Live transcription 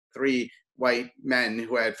three white men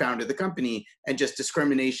who had founded the company, and just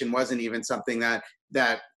discrimination wasn't even something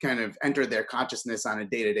that kind of entered their consciousness on a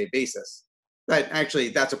day-to-day basis. But actually,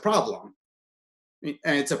 that's a problem, and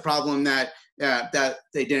it's a problem that that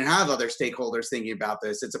they didn't have other stakeholders thinking about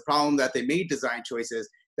this. It's a problem that they made design choices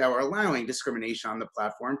that were allowing discrimination on the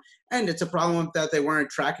platform, and it's a problem that they weren't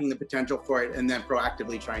tracking the potential for it and then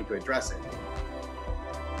proactively trying to address it.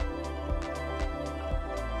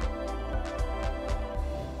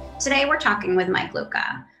 Today, we're talking with Mike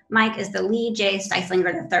Luca. Mike is the Lee J.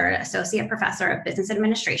 Styslinger III Associate Professor of Business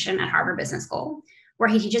Administration at Harvard Business School, where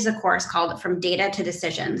he teaches a course called From Data to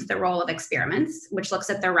Decisions, the Role of Experiments, which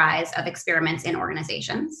looks at the rise of experiments in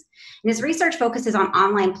organizations. And his research focuses on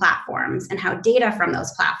online platforms and how data from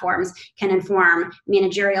those platforms can inform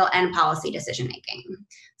managerial and policy decision-making.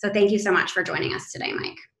 So thank you so much for joining us today,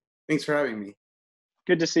 Mike. Thanks for having me.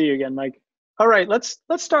 Good to see you again, Mike. All right, let's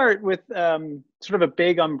start with sort of a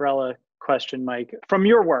big umbrella question, Mike. From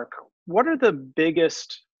your work, what are the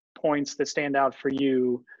biggest points that stand out for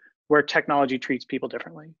you where technology treats people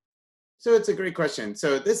differently? So it's a great question.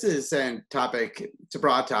 So this is a topic, it's a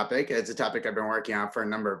broad topic. It's a topic I've been working on for a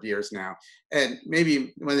number of years now. And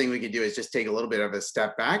maybe one thing we could do is just take a little bit of a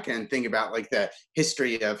step back and think about like the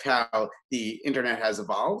history of how the internet has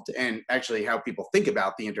evolved and actually how people think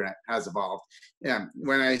about the internet has evolved.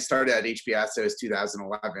 When I started at HBS, it was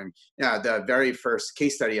 2011. The very first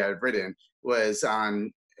case study I've written was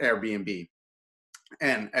on Airbnb.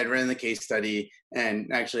 And I'd written the case study, and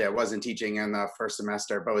actually I wasn't teaching in the first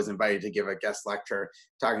semester, but was invited to give a guest lecture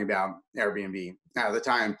talking about Airbnb. Now, at the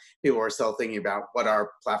time, people were still thinking about what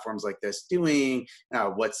are platforms like this doing,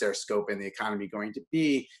 what's their scope in the economy going to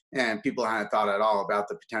be, and people hadn't thought at all about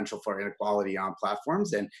the potential for inequality on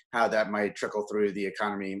platforms and how that might trickle through the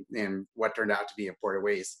economy in what turned out to be important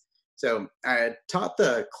ways. So I had taught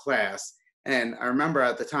the class, and I remember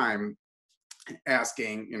at the time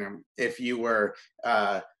asking, if you were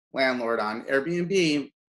a landlord on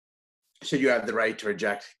Airbnb, should you have the right to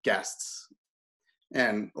reject guests?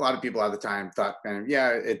 And a lot of people at the time thought, yeah,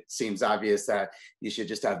 it seems obvious that you should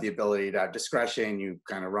just have the ability to have discretion. You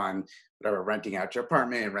kind of run whatever, renting out your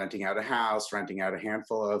apartment, renting out a house, renting out a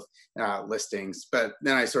handful of listings. But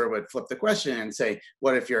then I sort of would flip the question and say,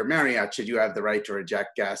 what if you're a Marriott? Should you have the right to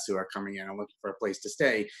reject guests who are coming in and looking for a place to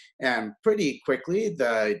stay? And pretty quickly,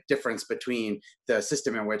 the difference between the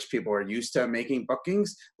system in which people are used to making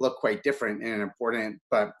bookings look quite different in an important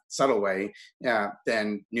but subtle way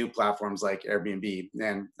than new platforms like Airbnb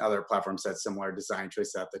and other platforms that had similar design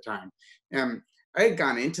choices at the time. I had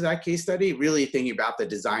gone into that case study really thinking about the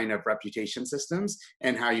design of reputation systems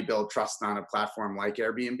and how you build trust on a platform like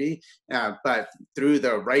Airbnb. But through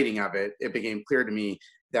the writing of it, it became clear to me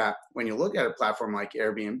that when you look at a platform like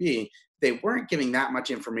Airbnb, they weren't giving that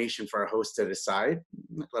much information for a host to decide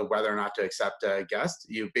whether or not to accept a guest.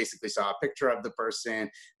 You basically saw a picture of the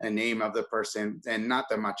person, a name of the person, and not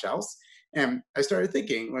that much else. And I started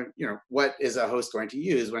thinking, what is a host going to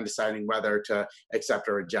use when deciding whether to accept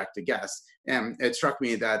or reject a guest? And it struck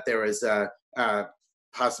me that there was a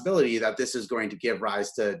possibility that this is going to give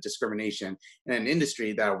rise to discrimination in an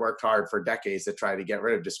industry that worked hard for decades to try to get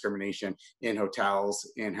rid of discrimination in hotels,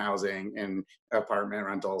 in housing, in apartment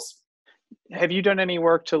rentals. Have you done any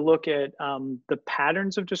work to look at the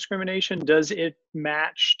patterns of discrimination? Does it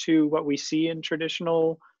match to what we see in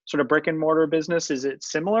traditional sort of brick and mortar business? Is it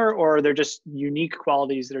similar, or are there just unique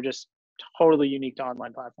qualities that are just totally unique to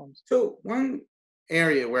online platforms? So one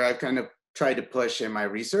area where I've kind of tried to push in my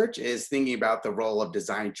research is thinking about the role of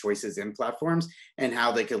design choices in platforms and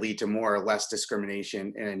how they could lead to more or less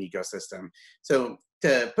discrimination in an ecosystem. So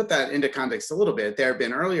to put that into context a little bit, there have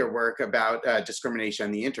been earlier work about discrimination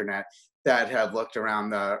on the internet that have looked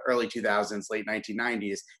around the early 2000s, late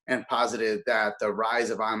 1990s, and posited that the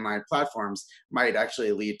rise of online platforms might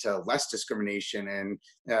actually lead to less discrimination in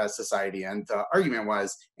society. And the argument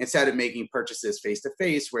was, instead of making purchases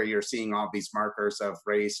face-to-face, where you're seeing all these markers of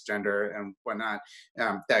race, gender, and whatnot,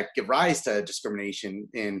 that give rise to discrimination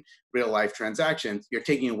in real-life transactions, you're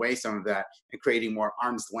taking away some of that and creating more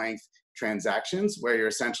arm's-length transactions, where you're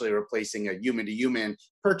essentially replacing a human-to-human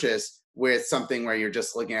purchase with something where you're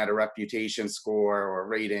just looking at a reputation score or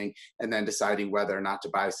rating and then deciding whether or not to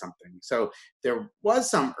buy something. So there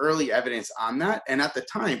was some early evidence on that. And at the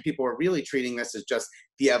time, people were really treating this as just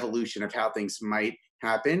the evolution of how things might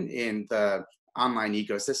happen in the online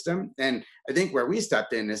ecosystem. And I think where we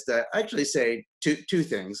stepped in is to actually say two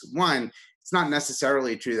things. One, it's not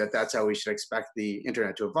necessarily true that that's how we should expect the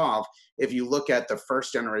internet to evolve. If you look at the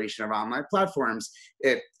first generation of online platforms,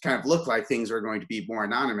 it kind of looked like things were going to be more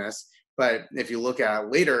anonymous. But if you look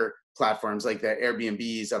at later platforms like the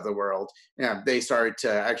Airbnbs of the world, they started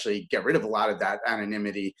to actually get rid of a lot of that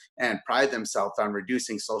anonymity and pride themselves on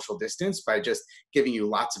reducing social distance by just giving you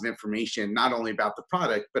lots of information, not only about the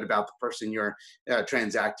product, but about the person you're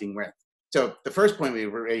transacting with. So the first point we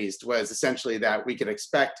raised was essentially that we could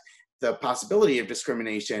expect the possibility of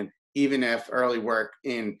discrimination, even if early work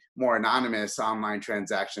in more anonymous online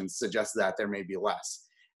transactions suggests that there may be less.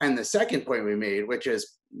 And the second point we made, which is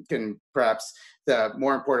perhaps the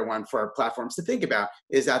more important one for our platforms to think about,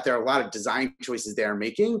 is that there are a lot of design choices they are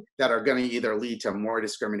making that are going to either lead to more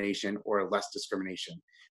discrimination or less discrimination.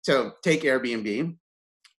 So take Airbnb.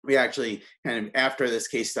 We actually, kind of after this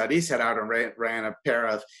case study, set out and ran a pair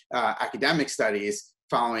of academic studies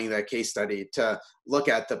following the case study to look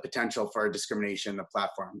at the potential for discrimination in the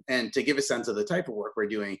platform. And to give a sense of the type of work we're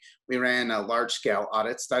doing, we ran a large-scale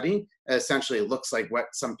audit study. It essentially looks like what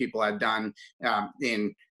some people had done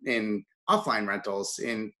in offline rentals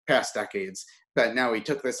in past decades. But now we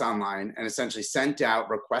took this online and essentially sent out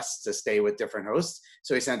requests to stay with different hosts.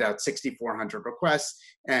 So we sent out 6,400 requests,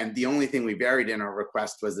 and the only thing we varied in our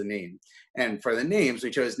request was the name. And for the names, we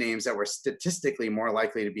chose names that were statistically more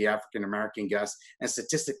likely to be African-American guests and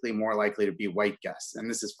statistically more likely to be white guests. And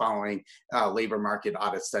this is following labor market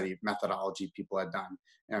audit study methodology people had done.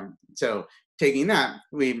 So taking that,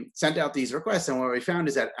 we sent out these requests, and what we found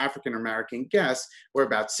is that African-American guests were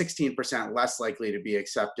about 16% less likely to be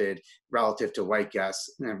accepted relative to white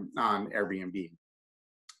guests on Airbnb.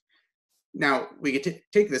 Now, we could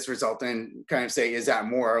take this result and kind of say, is that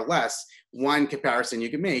more or less? One comparison you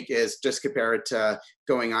can make is just compare it to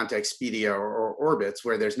going on to Expedia or Orbitz,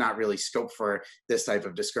 where there's not really scope for this type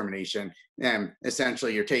of discrimination. And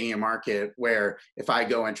essentially, you're taking a market where if I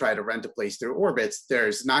go and try to rent a place through Orbitz,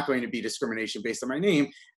 there's not going to be discrimination based on my name.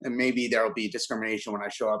 And maybe there will be discrimination when I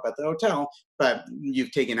show up at the hotel, but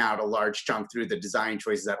you've taken out a large chunk through the design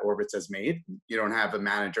choices that Orbitz has made. You don't have a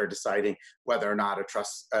manager deciding whether or not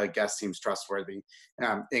a guest seems trustworthy.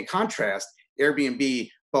 In contrast, Airbnb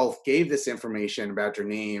both gave this information about your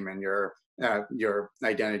name and your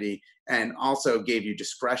identity, and also gave you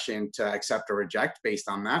discretion to accept or reject based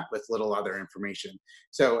on that with little other information.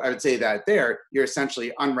 So I would say that there, you're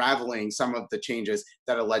essentially unraveling some of the changes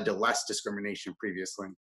that have led to less discrimination previously.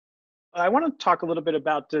 I want to talk a little bit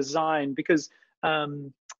about design because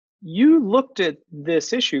you looked at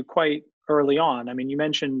this issue quite early on. I mean, you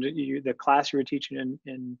mentioned the class you were teaching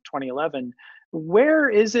in 2011. Where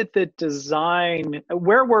is it that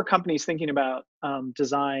where were companies thinking about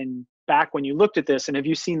design back when you looked at this, and have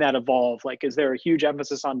you seen that evolve? Like, is there a huge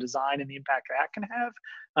emphasis on design and the impact that can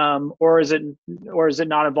have, or is it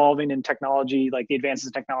not evolving in technology? Like the advances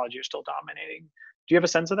in technology are still dominating. Do you have a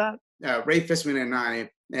sense of that? Ray Fissman and I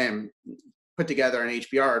put together an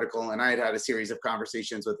HBR article, and I had a series of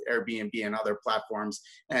conversations with Airbnb and other platforms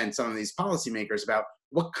and some of these policymakers about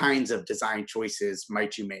what kinds of design choices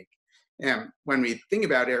might you make. And when we think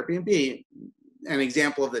about Airbnb, an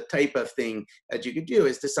example of the type of thing that you could do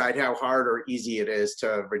is decide how hard or easy it is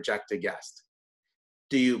to reject a guest.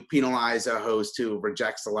 Do you penalize a host who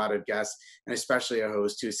rejects a lot of guests, and especially a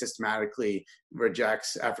host who systematically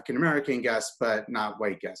rejects African-American guests, but not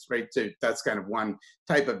white guests, right? So that's kind of one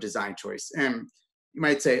type of design choice. And you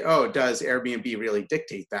might say, oh, does Airbnb really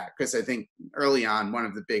dictate that? Because I think early on, one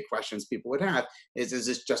of the big questions people would have is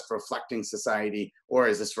this just reflecting society, or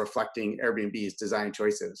is this reflecting Airbnb's design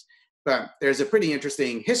choices? But there's a pretty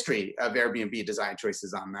interesting history of Airbnb design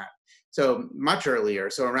choices on that. So much earlier,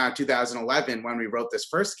 so around 2011, when we wrote this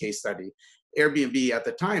first case study, Airbnb at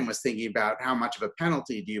the time was thinking about how much of a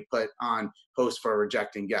penalty do you put on hosts for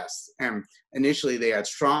rejecting guests. And initially they had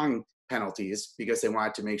strong penalties because they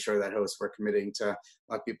wanted to make sure that hosts were committing to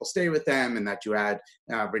let people stay with them, and that you had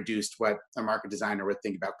reduced what a market designer would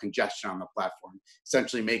think about congestion on the platform.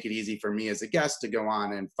 Essentially make it easy for me as a guest to go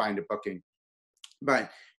on and find a booking.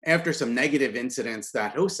 But after some negative incidents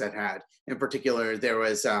that hosts had, in particular, there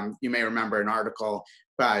was, you may remember an article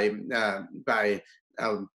by a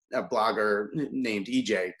blogger named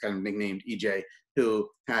EJ, kind of nicknamed EJ, who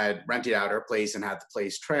had rented out her place and had the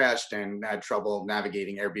place trashed and had trouble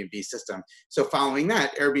navigating Airbnb system. So following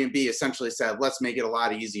that, Airbnb essentially said, let's make it a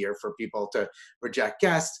lot easier for people to reject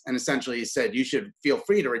guests, and essentially said, you should feel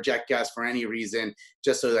free to reject guests for any reason,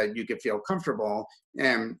 just so that you could feel comfortable.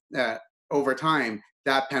 And over time,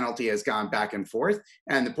 that penalty has gone back and forth.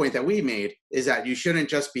 And the point that we made is that you shouldn't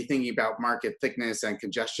just be thinking about market thickness and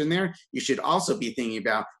congestion there. You should also be thinking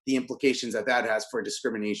about the implications that that has for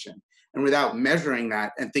discrimination. And without measuring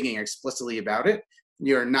that and thinking explicitly about it,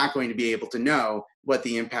 you're not going to be able to know what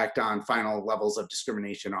the impact on final levels of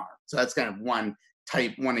discrimination are. So that's kind of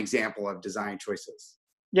one example of design choices.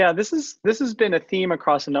 Yeah, this has been a theme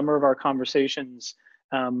across a number of our conversations,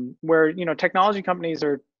 where technology companies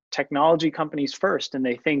are technology companies first, and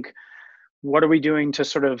they think, what are we doing to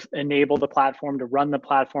sort of enable the platform, to run the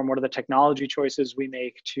platform? What are the technology choices we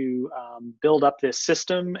make to build up this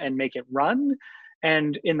system and make it run?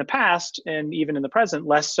 And in the past, and even in the present,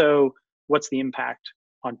 less so, what's the impact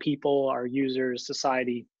on people, our users,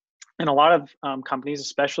 society? And a lot of companies,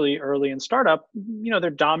 especially early in startup, they're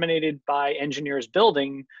dominated by engineers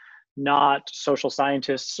building, not social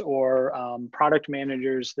scientists or product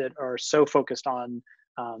managers that are so focused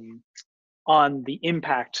um, on the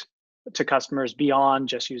impact to customers beyond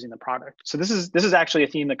just using the product. So this is actually a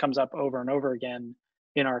theme that comes up over and over again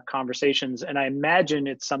in our conversations, and I imagine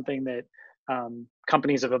it's something that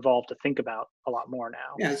companies have evolved to think about a lot more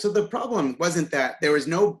now. Yeah, so the problem wasn't that there was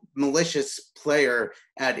no malicious player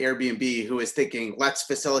at Airbnb who was thinking, let's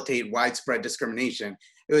facilitate widespread discrimination.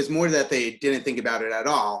 It was more that they didn't think about it at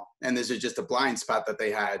all. And this was just a blind spot that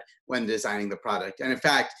they had when designing the product. And in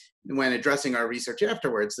fact, when addressing our research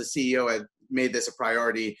afterwards, the CEO had made this a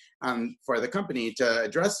priority for the company to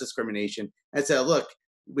address discrimination and said, look,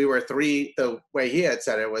 we were three, the way he had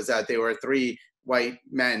said it was that they were three white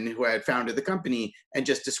men who had founded the company, and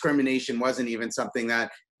just discrimination wasn't even something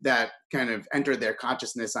that kind of entered their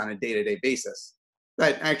consciousness on a day-to-day basis.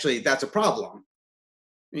 But actually, that's a problem,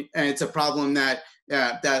 and it's a problem that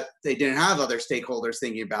that they didn't have other stakeholders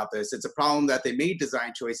thinking about this. It's a problem that they made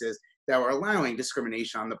design choices that were allowing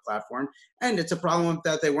discrimination on the platform, and it's a problem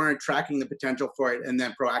that they weren't tracking the potential for it and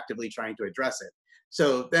then proactively trying to address it.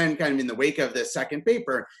 So then, kind of in the wake of this second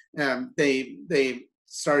paper, they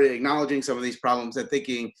started acknowledging some of these problems and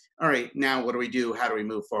thinking, all right, now what do we do? How do we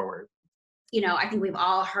move forward? I think we've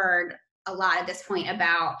all heard a lot at this point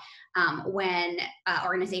about when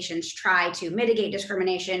organizations try to mitigate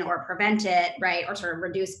discrimination or prevent it, right, or sort of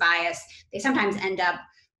reduce bias, they sometimes end up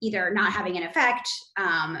either not having an effect,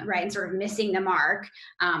 right, and sort of missing the mark,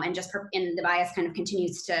 and the bias kind of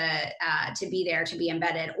continues to be there, to be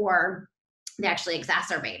embedded, or they actually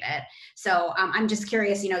exacerbate it. So I'm just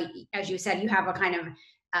curious, as you said, you have a kind of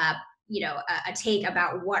uh, a take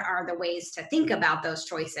about what are the ways to think about those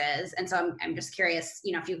choices. And so I'm just curious,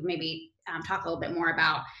 if you could maybe talk a little bit more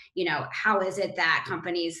about, how is it that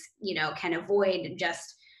companies, can avoid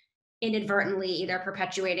just inadvertently either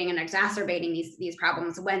perpetuating and exacerbating these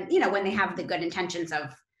problems when, when they have the good intentions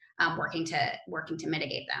of working to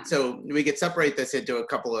mitigate them. So we could separate this into a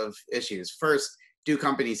couple of issues. First, do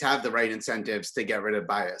companies have the right incentives to get rid of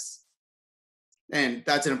bias? And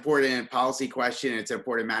that's an important policy question. It's an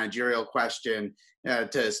important managerial question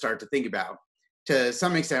to start to think about. To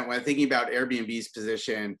some extent, when thinking about Airbnb's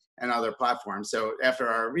position and other platforms, so after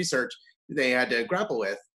our research, they had to grapple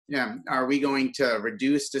with, are we going to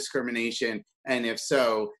reduce discrimination? And if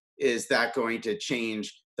so, is that going to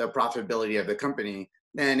change the profitability of the company?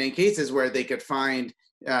 And in cases where they could find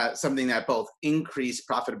something that both increased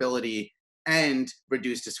profitability and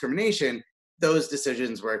reduce discrimination, those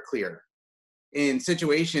decisions were clear. In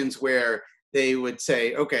situations where they would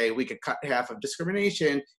say, okay, we could cut half of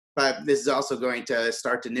discrimination, but this is also going to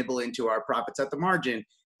start to nibble into our profits at the margin,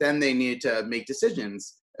 then they need to make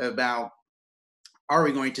decisions about, are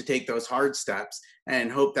we going to take those hard steps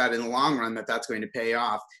and hope that in the long run that's going to pay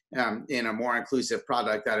off in a more inclusive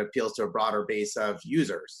product that appeals to a broader base of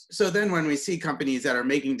users. So then when we see companies that are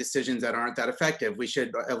making decisions that aren't that effective, we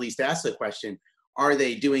should at least ask the question, are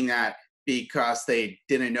they doing that because they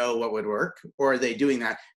didn't know what would work, or are they doing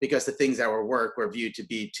that because the things that will work were viewed to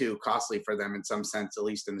be too costly for them in some sense, at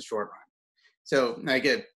least in the short run? So I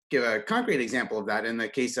give a concrete example of that. In the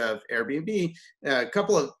case of Airbnb,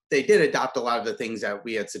 they did adopt a lot of the things that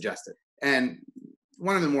we had suggested. And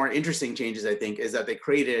one of the more interesting changes, I think, is that they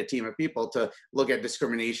created a team of people to look at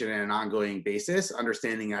discrimination on an ongoing basis,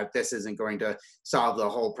 understanding that this isn't going to solve the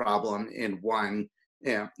whole problem in one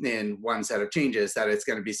set of changes, that it's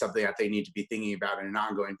going to be something that they need to be thinking about on an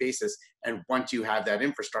ongoing basis. And once you have that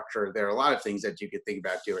infrastructure, there are a lot of things that you could think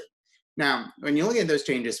about doing. Now, when you look at those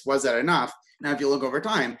changes, was that enough? Now, if you look over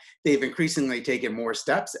time, they've increasingly taken more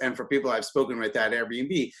steps. And for people I've spoken with at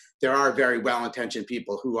Airbnb, there are very well-intentioned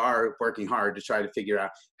people who are working hard to try to figure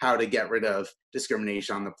out how to get rid of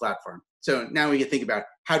discrimination on the platform. So now we can think about,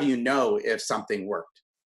 how do you know if something worked?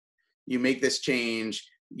 You make this change,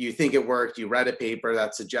 you think it worked, you read a paper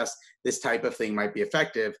that suggests this type of thing might be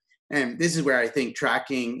effective. And this is where I think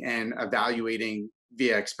tracking and evaluating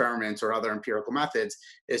via experiments or other empirical methods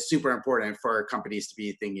is super important for companies to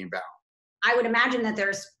be thinking about. I would imagine that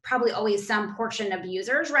there's probably always some portion of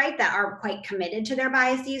users, right, that are quite committed to their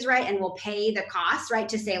biases, right, and will pay the cost, right,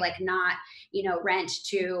 to say like not, rent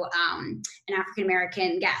to an African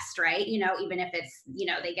American guest, right, even if it's,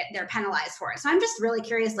 they're penalized for it. So I'm just really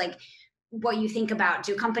curious, like, what you think about,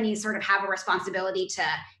 do companies sort of have a responsibility to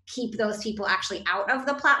keep those people actually out of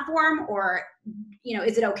the platform, or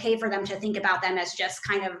is it okay for them to think about them as just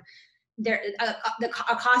kind of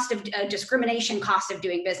a cost of discrimination, cost of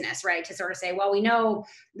doing business, right? To sort of say, well, we know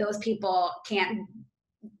those people can't,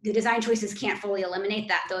 the design choices can't fully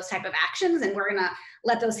eliminate those type of actions, and we're going to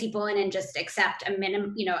let those people in and just accept a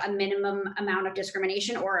minimum amount of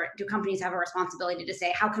discrimination. Or do companies have a responsibility to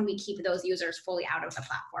say, how can we keep those users fully out of the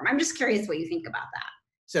platform? I'm just curious what you think about that.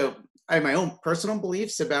 So I have my own personal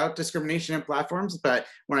beliefs about discrimination in platforms, but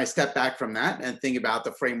when I step back from that and think about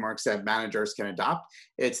the frameworks that managers can adopt,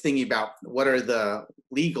 it's thinking about what are the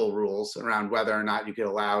legal rules around whether or not you could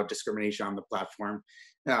allow discrimination on the platform.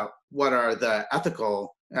 What are the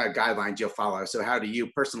ethical guidelines you'll follow? So how do you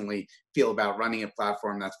personally feel about running a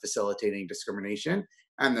platform that's facilitating discrimination?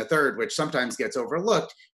 And the third, which sometimes gets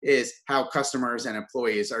overlooked, is how customers and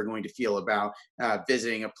employees are going to feel about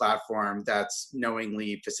visiting a platform that's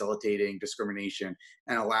knowingly facilitating discrimination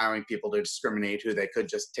and allowing people to discriminate who they could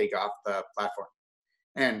just take off the platform.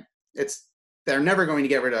 And they're never going to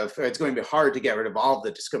get rid of, it's going to be hard to get rid of all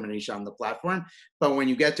the discrimination on the platform. But when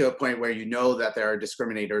you get to a point where you know that there are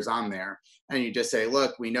discriminators on there and you just say,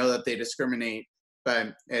 look, we know that they discriminate,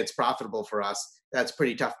 but it's profitable for us, that's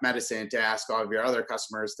pretty tough medicine to ask all of your other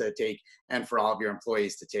customers to take and for all of your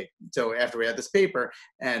employees to take. So after we had this paper,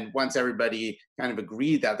 and once everybody kind of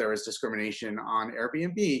agreed that there was discrimination on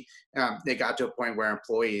Airbnb, they got to a point where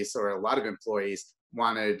employees, or a lot of employees,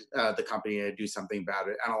 wanted the company to do something about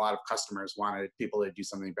it, and a lot of customers wanted people to do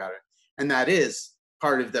something about it. And that is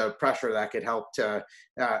part of the pressure that could help to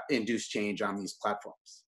induce change on these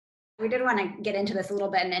platforms. We did want to get into this a little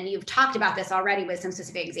bit, and you've talked about this already with some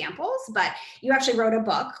specific examples, but you actually wrote a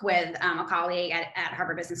book with a colleague at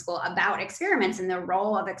Harvard Business School about experiments and the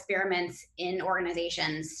role of experiments in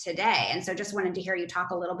organizations today. And so just wanted to hear you talk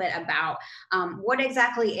a little bit about what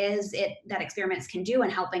exactly is it that experiments can do in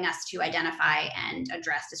helping us to identify and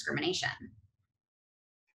address discrimination.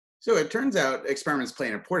 So it turns out experiments play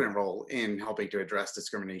an important role in helping to address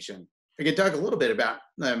discrimination. I could talk a little bit about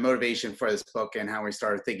the motivation for this book and how we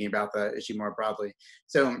started thinking about the issue more broadly.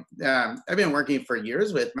 So I've been working for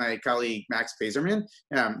years with my colleague, Max Pazerman.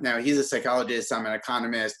 Now he's a psychologist, I'm an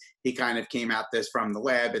economist. He kind of came at this from the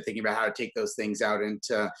lab and thinking about how to take those things out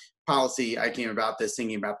into policy. I came about this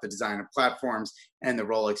thinking about the design of platforms and the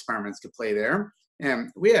role experiments could play there.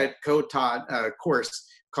 And we had co-taught a course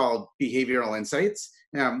called Behavioral Insights,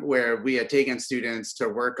 where we had taken students to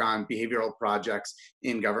work on behavioral projects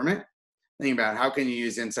in government, thinking about how can you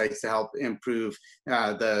use insights to help improve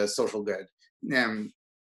the social good. And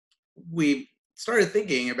we started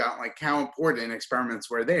thinking about like how important experiments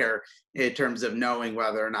were there in terms of knowing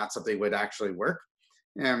whether or not something would actually work.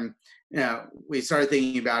 And we started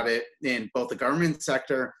thinking about it in both the government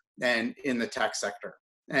sector and in the tech sector.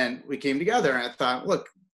 And we came together and I thought, look,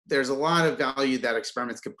 there's a lot of value that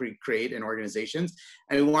experiments can create in organizations.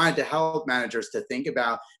 And we wanted to help managers to think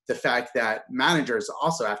about the fact that managers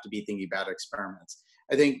also have to be thinking about experiments.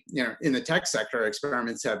 I think, in the tech sector,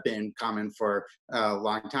 experiments have been common for a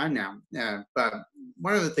long time now. But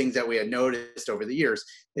one of the things that we had noticed over the years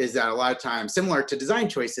is that a lot of times, similar to design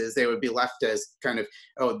choices, they would be left as kind of,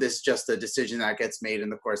 oh, this is just a decision that gets made in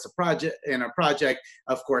the course of a project.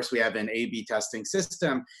 Of course, we have an A/B testing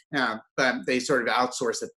system, but they sort of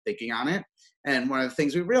outsource the thinking on it. And one of the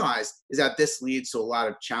things we realized is that this leads to a lot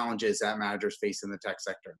of challenges that managers face in the tech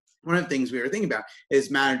sector. One of the things we were thinking about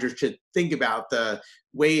is managers should think about the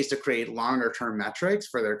ways to create longer term metrics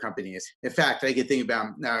for their companies. In fact, I could think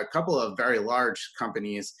about a couple of very large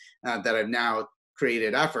companies that have now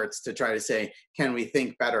created efforts to try to say, can we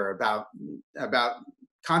think better about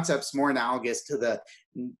concepts more analogous to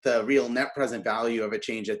the real net present value of a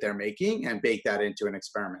change that they're making and bake that into an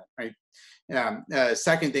experiment, right?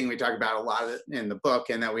 Second thing we talk about a lot in the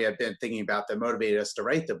book, and that we have been thinking about that motivated us to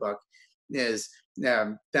write the book, is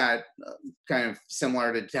that kind of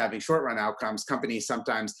similar to having short-run outcomes, companies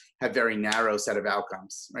sometimes have very narrow set of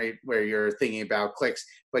outcomes, right? Where you're thinking about clicks,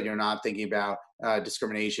 but you're not thinking about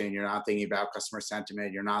discrimination, you're not thinking about customer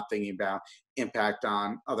sentiment, you're not thinking about impact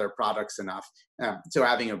on other products enough. So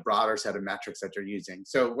having a broader set of metrics that you're using.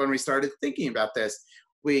 So when we started thinking about this,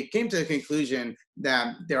 we came to the conclusion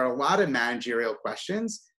that there are a lot of managerial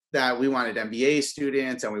questions that we wanted MBA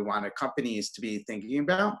students and we wanted companies to be thinking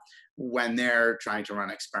about when they're trying to run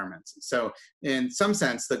experiments. So in some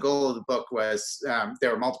sense, the goal of the book was,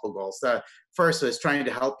 there were multiple goals. The first was trying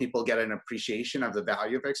to help people get an appreciation of the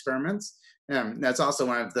value of experiments. That's also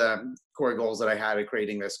one of the core goals that I had in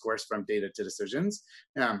creating this course, From Data to Decisions.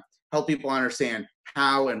 Help people understand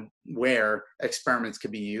how and where experiments can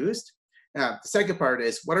be used. The second part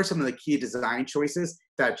is, what are some of the key design choices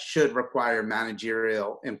that should require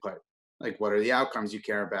managerial input? Like, what are the outcomes you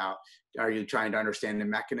care about? Are you trying to understand a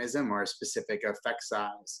mechanism or a specific effect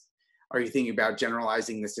size? Are you thinking about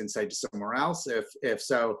generalizing this insight to somewhere else? If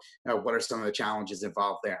so, what are some of the challenges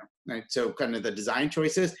involved there? Right? So kind of the design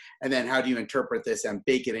choices, and then how do you interpret this and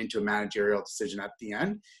bake it into a managerial decision at the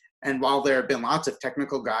end? And while there have been lots of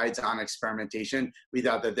technical guides on experimentation, we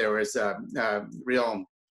thought that there was a real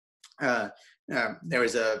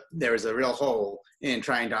real hole in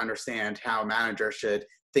trying to understand how managers should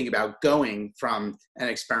think about going from an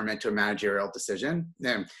experiment to a managerial decision.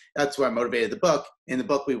 And that's what motivated the book. In the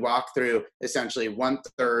book, we walk through essentially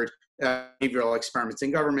 1/3 behavioral experiments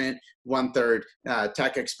in government, 1/3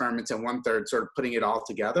 tech experiments, and 1/3 sort of putting it all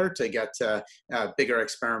together to get to bigger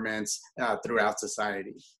experiments throughout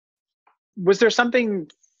society. Was there something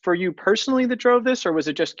for you personally that drove this, or was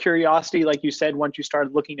it just curiosity, like you said, once you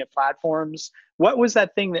started looking at platforms? What was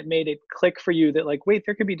that thing that made it click for you that, like, wait,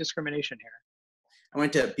 there could be discrimination here? I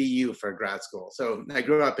went to BU for grad school. So I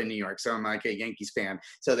grew up in New York, so I'm like a Yankees fan.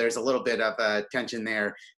 So there's a little bit of tension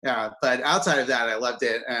there. But outside of that, I loved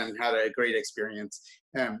it and had a great experience.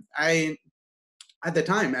 At the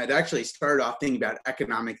time, I'd actually started off thinking about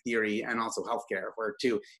economic theory and also healthcare were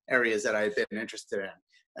two areas that I'd been interested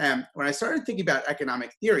in. When I started thinking about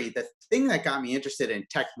economic theory, the thing that got me interested in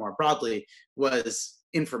tech more broadly was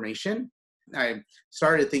information. I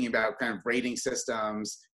started thinking about kind of rating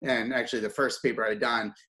systems, and actually the first paper I'd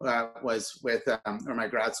done was with my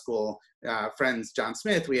grad school friends, John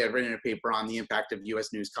Smith. We had written a paper on the impact of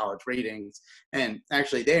US News College ratings, and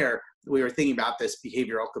actually there we were thinking about this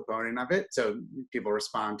behavioral component of it. So people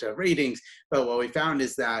respond to ratings, but what we found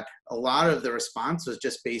is that a lot of the response was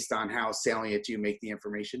just based on how salient you make the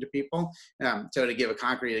information to people. So to give a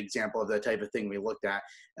concrete example of the type of thing we looked at,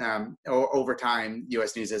 over time,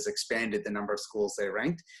 US News has expanded the number of schools they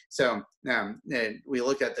ranked. So we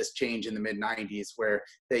looked at this change in the mid-90s where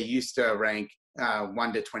they used to rank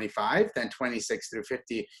 1 to 25, then 26 through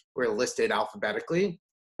 50 were listed alphabetically,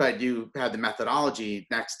 but you had the methodology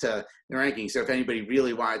next to the ranking. So if anybody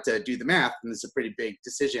really wanted to do the math, and it's a pretty big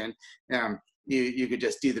decision, you could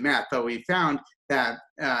just do the math. But we found that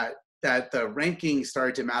that the ranking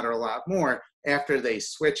started to matter a lot more after they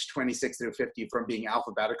switched 26 through 50 from being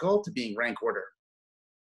alphabetical to being rank order.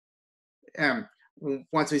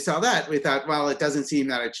 Once we saw that, we thought, well, it doesn't seem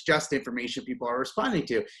that it's just information people are responding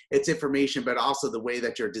to. It's information, but also the way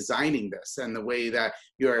that you're designing this and the way that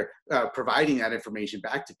you're providing that information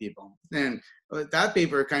back to people. And that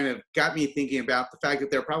paper kind of got me thinking about the fact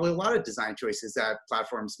that there are probably a lot of design choices that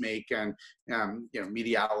platforms make and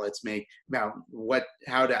media outlets make about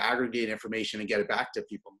how to aggregate information and get it back to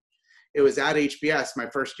people. It was at HBS, my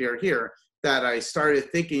first year here, that I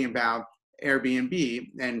started thinking about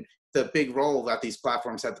Airbnb and the big role that these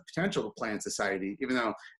platforms had the potential to play in society, even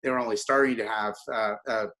though they were only starting to have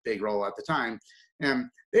a big role at the time. And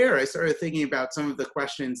there I started thinking about some of the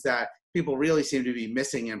questions that people really seem to be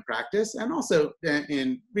missing in practice and also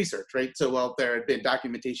in research, right? So while there had been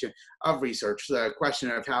documentation of research, the question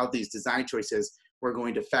of how these design choices were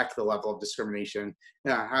going to affect the level of discrimination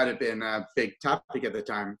had been a big topic at the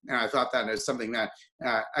time. And I thought that is something that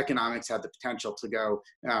economics had the potential to go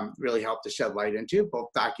really help to shed light into, both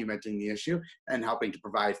documenting the issue and helping to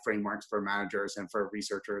provide frameworks for managers and for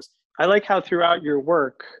researchers. I like how throughout your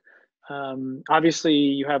work, obviously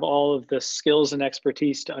you have all of the skills and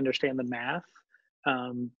expertise to understand the math,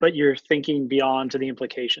 but you're thinking beyond to the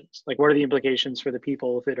implications. Like, what are the implications for the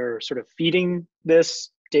people that are sort of feeding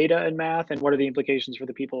this data and math, and what are the implications for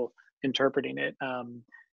the people interpreting it?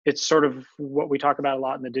 It's sort of what we talk about a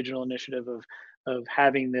lot in the digital initiative of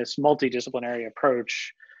having this multidisciplinary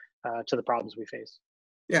approach to the problems we face.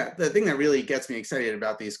 Yeah, the thing that really gets me excited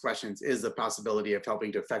about these questions is the possibility of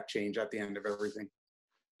helping to affect change at the end of everything.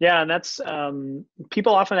 Yeah, and that's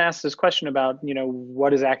people often ask this question about,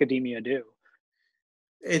 what does academia do?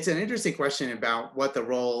 It's an interesting question about what the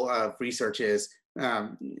role of research is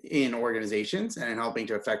in organizations and in helping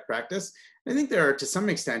to affect practice. I think there are, to some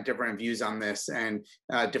extent, different views on this and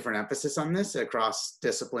different emphasis on this across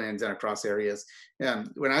disciplines and across areas.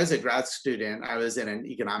 When I was a grad student, I was in an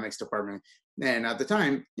economics department. And at the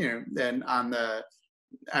time, then on the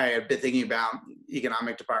I had been thinking about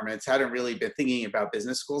economic departments, hadn't really been thinking about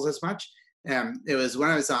business schools as much. It was when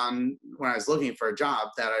I was looking for a job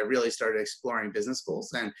that I really started exploring business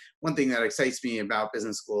schools. And one thing that excites me about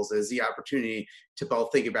business schools is the opportunity to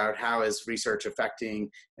both think about how is research affecting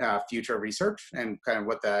future research and kind of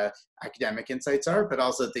what the academic insights are, but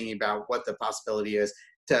also thinking about what the possibility is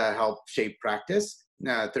to help shape practice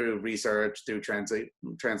through research, through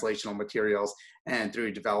translational materials, and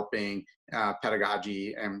through developing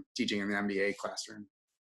pedagogy and teaching in the MBA classroom.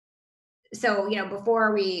 So,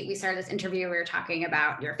 before we started this interview, we were talking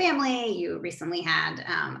about your family. You recently had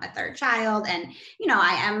a third child. And,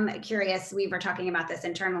 I am curious, we were talking about this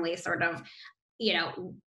internally, sort of,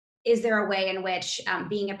 is there a way in which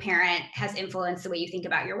being a parent has influenced the way you think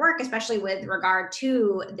about your work, especially with regard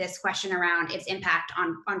to this question around its impact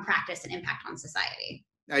on practice and impact on society?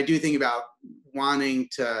 I do think about wanting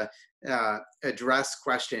to address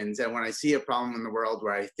questions. And when I see a problem in the world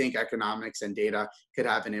where I think economics and data could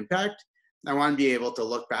have an impact, I want to be able to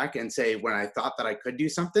look back and say, when I thought that I could do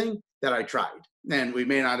something, that I tried. And we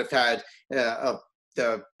may not have had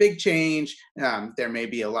the big change. There may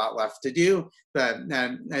be a lot left to do, but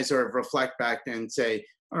I sort of reflect back and say,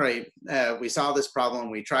 all right, we saw this problem.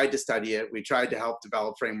 We tried to study it. We tried to help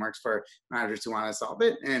develop frameworks for managers who want to solve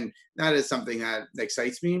it. And that is something that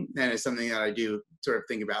excites me. And it's something that I do sort of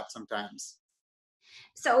think about sometimes.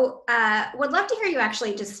 So, would love to hear you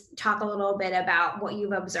actually just talk a little bit about what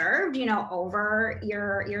you've observed, over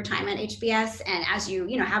your time at HBS, and as you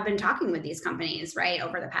have been talking with these companies, right,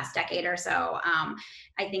 over the past decade or so.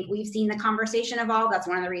 I think we've seen the conversation evolve. That's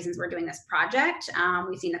one of the reasons we're doing this project.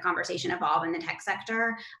 We've seen the conversation evolve in the tech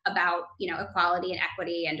sector about, equality and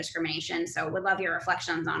equity and discrimination. So, would love your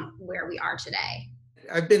reflections on where we are today.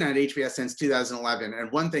 I've been at HBS since 2011,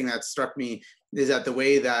 and one thing that struck me is that the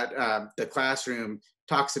way that the classroom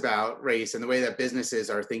talks about race and the way that businesses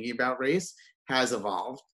are thinking about race has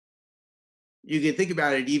evolved. You can think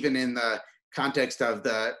about it even in the context of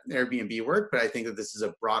the Airbnb work, but I think that this is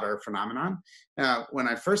a broader phenomenon. When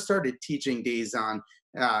I first started teaching days on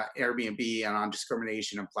Airbnb and on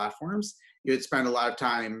discrimination and platforms, you would spend a lot of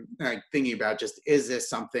time thinking about just, is this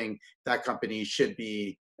something that companies should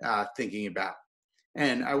be thinking about?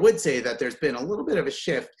 And I would say that there's been a little bit of a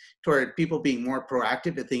shift toward people being more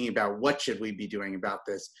proactive and thinking about what should we be doing about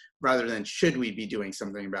this rather than should we be doing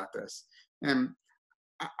something about this. And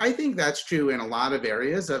I think that's true in a lot of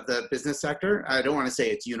areas of the business sector. I don't want to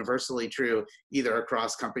say it's universally true either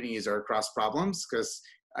across companies or across problems, because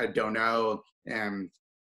I don't know.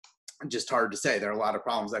 Just hard to say. There are a lot of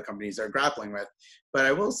problems that companies are grappling with. But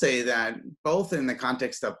I will say that both in the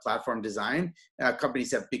context of platform design,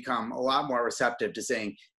 companies have become a lot more receptive to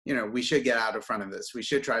saying, we should get out in front of this. We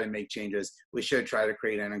should try to make changes. We should try to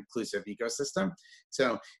create an inclusive ecosystem.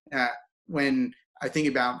 So when I think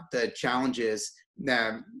about the challenges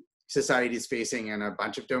that society is facing in a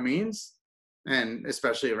bunch of domains, and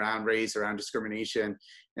especially around race, around discrimination,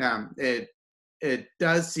 it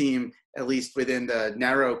does seem, at least within the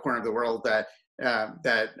narrow corner of the world that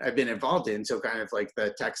I've been involved in, so kind of like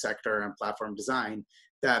the tech sector and platform design,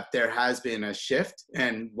 that there has been a shift.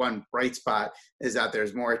 And one bright spot is that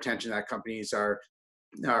there's more attention that companies are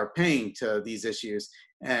paying to these issues,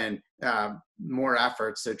 and more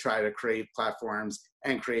efforts to try to create platforms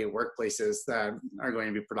and create workplaces that are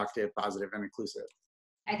going to be productive, positive, and inclusive.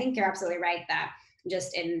 I think you're absolutely right that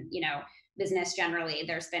just in, business generally,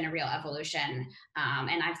 there's been a real evolution.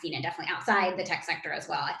 And I've seen it definitely outside the tech sector as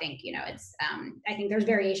well. I think, it's, I think there's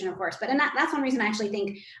variation, of course, and that's one reason I actually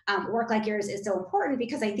think work like yours is so important,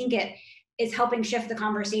 because I think it is helping shift the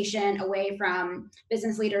conversation away from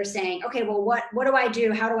business leaders saying, okay, well, what do I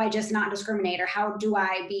do? How do I just not discriminate? Or how do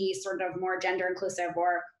I be sort of more gender inclusive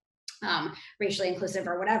or racially inclusive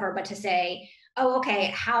or whatever, but to say, oh, okay,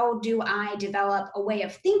 how do I develop a way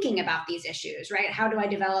of thinking about these issues, right? How do I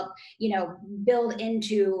develop, build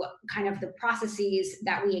into kind of the processes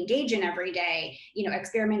that we engage in every day,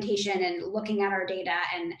 experimentation and looking at our data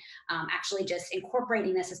and actually just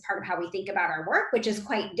incorporating this as part of how we think about our work, which is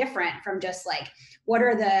quite different from just like, what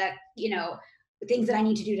are the, things that I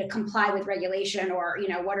need to do to comply with regulation, or,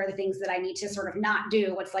 what are the things that I need to sort of not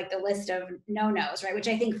do? What's like the list of no-nos, right? Which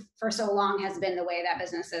I think for so long has been the way that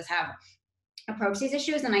businesses have approach these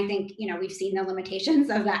issues. And I think, we've seen the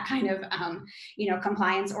limitations of that kind of,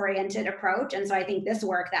 compliance oriented approach. And so I think this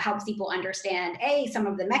work that helps people understand, some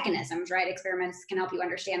of the mechanisms, right? Experiments can help you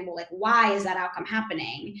understand, well, like, why is that outcome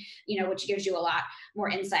happening? Which gives you a lot more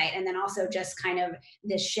insight. And then also just kind of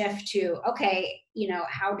this shift to, okay,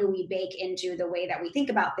 how do we bake into the way that we think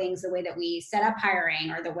about things, the way that we set up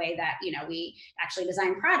hiring, or the way that, we actually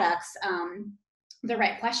design products, the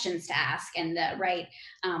right questions to ask and the right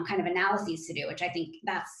kind of analyses to do, which I think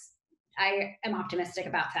I am optimistic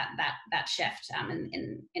about that shift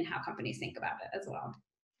in how companies think about it as well.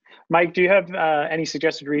 Mike, do you have any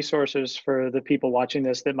suggested resources for the people watching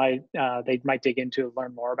this that they might dig into to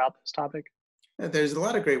learn more about this topic? There's a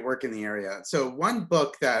lot of great work in the area. So one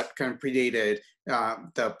book that kind of predated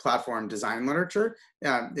the platform design literature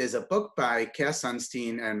is a book by Cass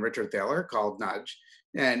Sunstein and Richard Thaler called Nudge.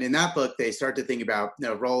 And in that book, they start to think about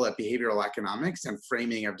the role that behavioral economics and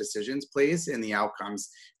framing of decisions plays in the outcomes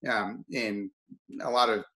in a lot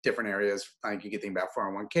of different areas. Like you could think about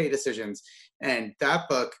 401k decisions. And that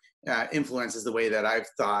book influences the way that I've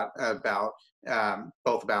thought about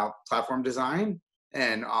both about platform design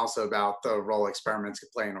and also about the role experiments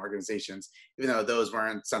could play in organizations. Even though those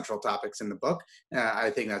weren't central topics in the book, I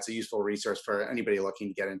think that's a useful resource for anybody looking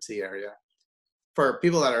to get into the area. For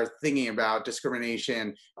people that are thinking about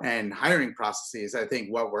discrimination and hiring processes, I think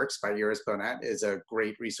What Works by Iris Bonet is a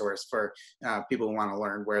great resource for people who want to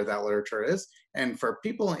learn where that literature is. And for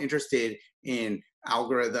people interested in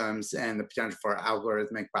algorithms and the potential for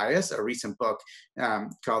algorithmic bias, a recent book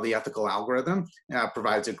called The Ethical Algorithm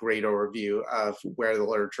provides a great overview of where the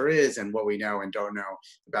literature is and what we know and don't know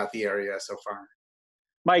about the area so far.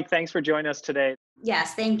 Mike, thanks for joining us today.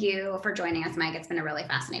 Yes, thank you for joining us, Mike. It's been a really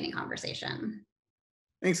fascinating conversation.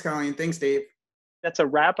 Thanks, Colleen. Thanks, Dave. That's a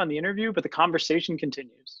wrap on the interview, but the conversation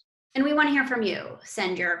continues. And we want to hear from you.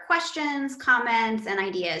 Send your questions, comments, and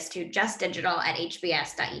ideas to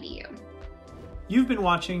justdigital.hbs.edu. You've been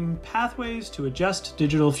watching Pathways to a Just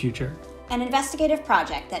Digital Future, an investigative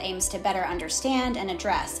project that aims to better understand and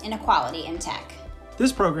address inequality in tech.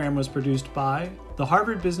 This program was produced by the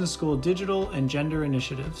Harvard Business School Digital and Gender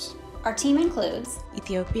Initiatives. Our team includes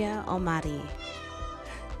Ethiopia Omari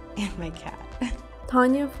and my cat.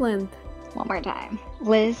 Tanya Flint. One more time.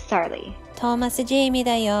 Liz Sarli. Thomas Jamie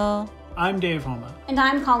dayo. I'm Dave Homa. And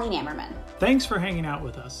I'm Colleen Ammerman. Thanks for hanging out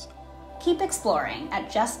with us. Keep exploring at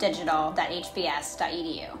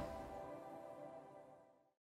justdigital.hbs.edu.